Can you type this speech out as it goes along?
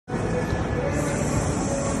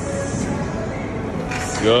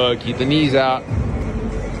Good. Keep the knees out.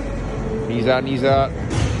 Knees out, knees out.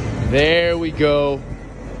 There we go.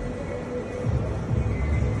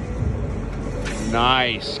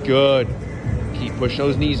 Nice. Good. Keep pushing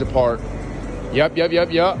those knees apart. Yep, yep,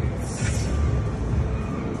 yep, yep.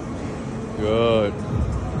 Good.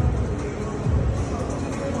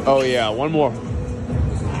 Oh, yeah. One more.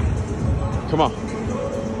 Come on.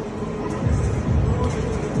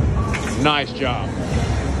 Nice job.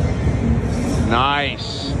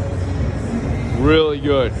 Nice. Really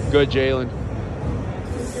good. Good, Jaelen.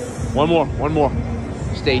 One more. One more.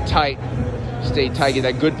 Stay tight. Stay tight. Get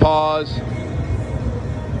that good pause.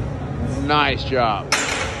 Nice job.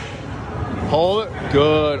 Hold it.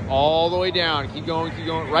 Good. All the way down. Keep going. Keep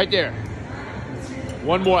going. Right there.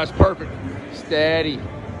 One more. That's perfect. Steady.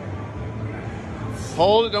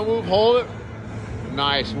 Hold it. Don't move. Hold it.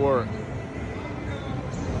 Nice work.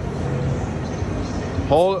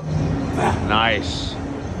 Hold it. Nice.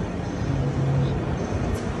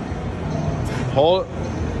 Hold it.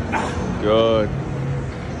 Good.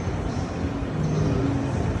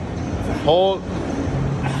 Hold.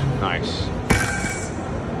 Nice.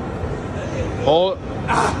 Hold.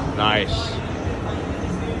 Nice.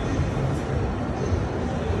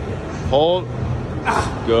 Hold.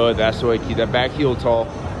 Good. That's the way. Keep that back heel tall.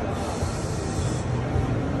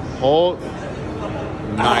 Hold.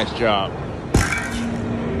 Nice job.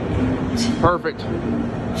 Perfect.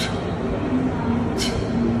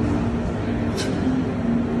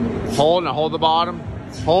 Hold. Now hold the bottom.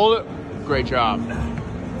 Hold it. Great job.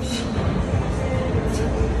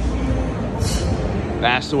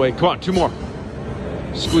 That's the way. Come on, two more.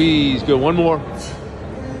 Squeeze. Good. One more.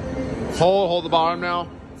 Hold the bottom now.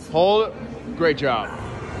 Hold it. Great job.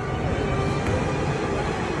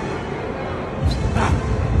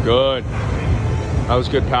 Good. That was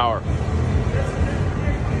good power.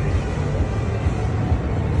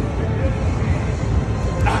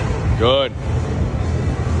 Good.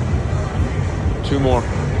 Two more.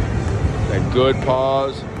 That good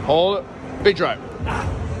pause. Hold it. Big drive.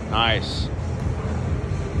 Nice.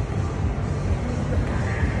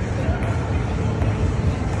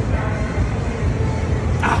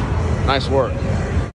 Nice work.